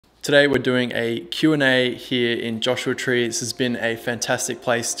Today we're doing a Q&A here in Joshua Tree. This has been a fantastic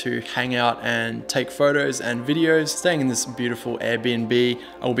place to hang out and take photos and videos. Staying in this beautiful Airbnb,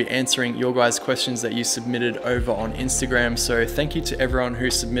 I will be answering your guys' questions that you submitted over on Instagram. So thank you to everyone who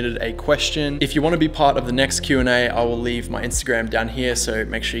submitted a question. If you want to be part of the next Q&A, I will leave my Instagram down here, so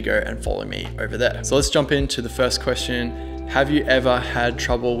make sure you go and follow me over there. So let's jump into the first question. Have you ever had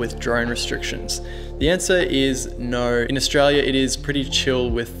trouble with drone restrictions? The answer is no. In Australia, it is pretty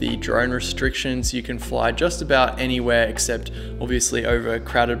chill with the drone restrictions. You can fly just about anywhere except obviously over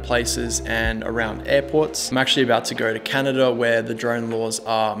crowded places and around airports. I'm actually about to go to Canada where the drone laws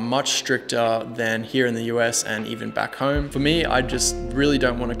are much stricter than here in the US and even back home. For me, I just really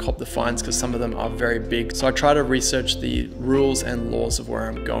don't want to cop the fines because some of them are very big. So I try to research the rules and laws of where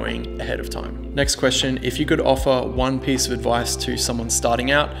I'm going ahead of time. Next question, if you could offer one piece of advice to someone starting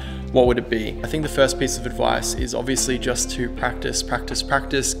out, what would it be? I think the first piece of advice is obviously just to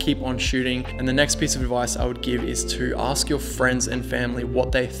practice, keep on shooting. And the next piece of advice I would give is to ask your friends and family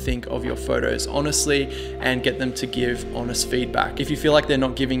what they think of your photos honestly and get them to give honest feedback. If you feel like they're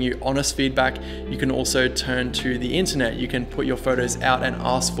not giving you honest feedback, you can also turn to the internet. You can put your photos out and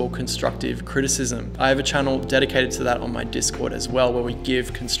ask for constructive criticism. I have a channel dedicated to that on my Discord as well, where we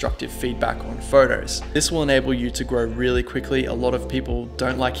give constructive feedback on photos. This will enable you to grow really quickly. A lot of people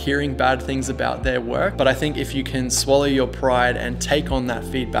don't like hearing bad things about their work, but I think if you can swallow your pride and take on that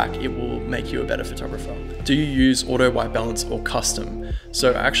feedback, it will make you a better photographer. Do you use auto white balance or custom?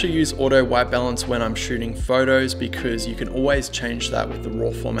 So I actually use auto white balance when I'm shooting photos because you can always change that with the raw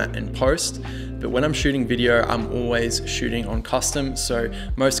format in post. But when I'm shooting video, I'm always shooting on custom. So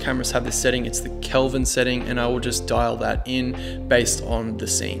most cameras have this setting, it's the Kelvin setting, and I will just dial that in based on the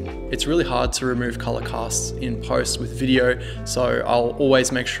scene. It's really hard to remove color casts in post with video, so I'll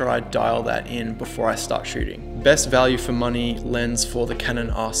always make sure I dial that in before I start shooting. Best value for money lens for the Canon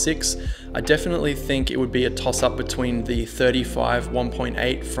R6. I definitely think it would be a toss-up between the 35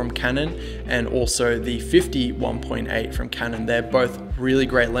 1.8 from Canon and also the 50 1.8 from Canon. They're both really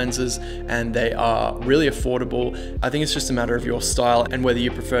great lenses and they are really affordable. I think it's just a matter of your style and whether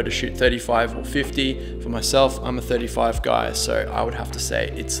you prefer to shoot 35 or 50. For myself, I'm a 35 guy, so I would have to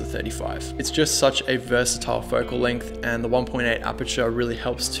say it's the 35. It's just such a versatile focal length, and the 1.8 aperture really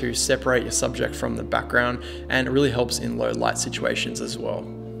helps to separate your subject from the background, and it really helps in low light situations as well.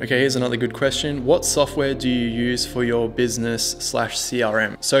 Okay, here's another good question. What software do you use for your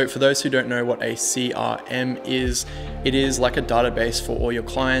business/CRM? So for those who don't know what a CRM is, it is like a database for all your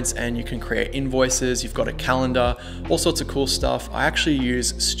clients, and you can create invoices, you've got a calendar, all sorts of cool stuff. I actually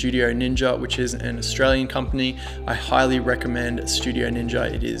use Studio Ninja, which is an Australian company. I highly recommend Studio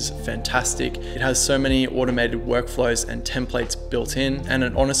Ninja. It is fantastic. It has so many automated workflows and templates built in, and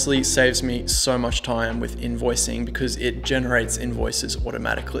it honestly saves me so much time with invoicing because it generates invoices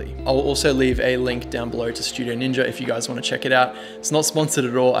automatically. I'll also leave a link down below to Studio Ninja if you guys want to check it out. It's not sponsored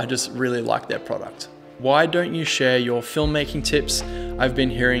at all, I just really like their product. Why don't you share your filmmaking tips? I've been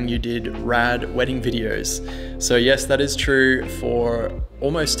hearing you did rad wedding videos. So yes, that is true. For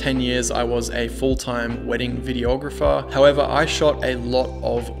almost 10 years, I was a full-time wedding videographer. However, I shot a lot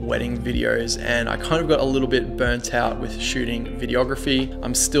of wedding videos and I kind of got a little bit burnt out with shooting videography.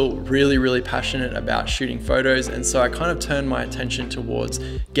 I'm still really passionate about shooting photos, and so I kind of turned my attention towards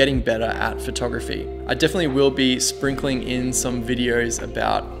getting better at photography. I definitely will be sprinkling in some videos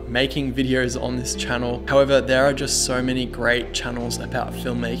about making videos on this channel. However, there are just so many great channels about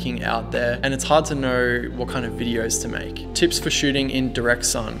filmmaking out there, and it's hard to know what kind of videos to make. Tips for shooting in direct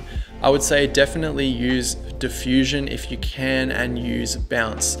sun. I would say definitely use diffusion if you can, and use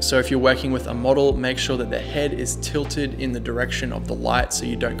bounce. So if you're working with a model, make sure that their head is tilted in the direction of the light so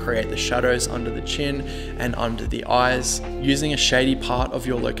you don't create the shadows under the chin and under the eyes. Using a shady part of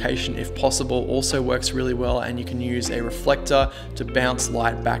your location if possible also works really well, and you can use a reflector to bounce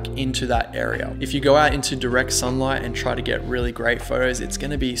light back into that area. If you go out into direct sunlight and try to get really great photos, it's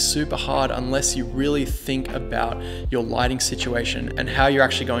going to be super hard unless you really think about your lighting situation and how you're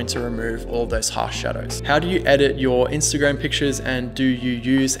actually going to remove all those harsh shadows. How do you edit your Instagram pictures, and do you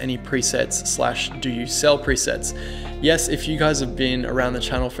use any presets / do you sell presets? Yes, if you guys have been around the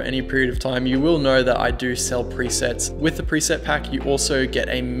channel for any period of time, you will know that I do sell presets. With the preset pack, you also get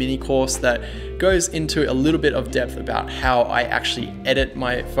a mini course that goes into a little bit of depth about how I actually edit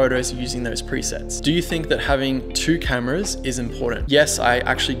my photos using those presets. Do you think that having two cameras is important? Yes, I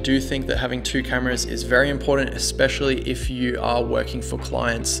actually do think that having two cameras is very important, especially if you are working for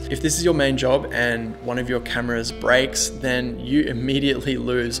clients. If this is your main job and one of your cameras breaks, then you immediately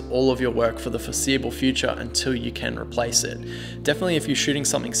lose all of your work for the foreseeable future until you can replace replace it. Definitely if you're shooting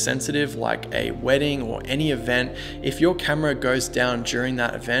something sensitive like a wedding or any event, if your camera goes down during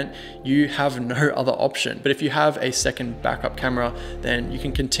that event, you have no other option. But if you have a second backup camera, then you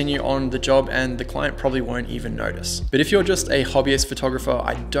can continue on the job and the client probably won't even notice. But if you're just a hobbyist photographer,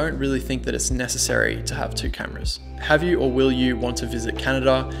 I don't really think that it's necessary to have 2 cameras. Have you or will you want to visit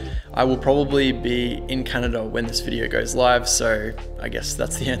Canada? I will probably be in Canada when this video goes live, so I guess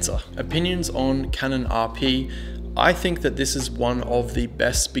that's the answer. Opinions on Canon RP. I think that this is one of the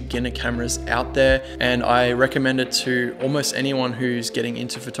best beginner cameras out there, and I recommend it to almost anyone who's getting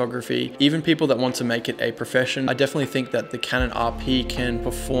into photography, even people that want to make it a profession. I definitely think that the Canon RP can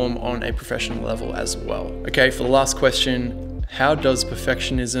perform on a professional level as well. Okay, for the last question, how does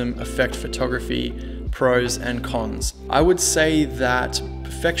perfectionism affect photography? Pros and cons. I would say that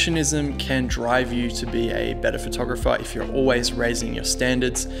perfectionism can drive you to be a better photographer if you're always raising your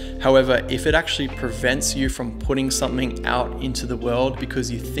standards. However, if it actually prevents you from putting something out into the world because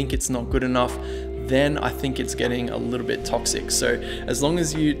you think it's not good enough, then I think it's getting a little bit toxic. So as long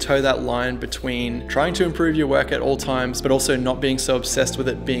as you toe that line between trying to improve your work at all times, but also not being so obsessed with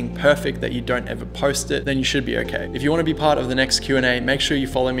it being perfect that you don't ever post it, then you should be okay. If you want to be part of the next Q&A, make sure you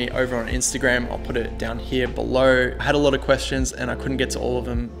follow me over on Instagram. I'll put it down here below. I had a lot of questions and I couldn't get to all of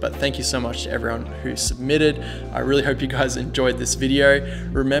them, but thank you so much to everyone who submitted. I really hope you guys enjoyed this video.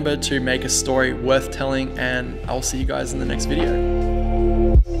 Remember to make a story worth telling, and I'll see you guys in the next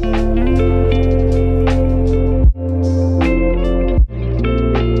video.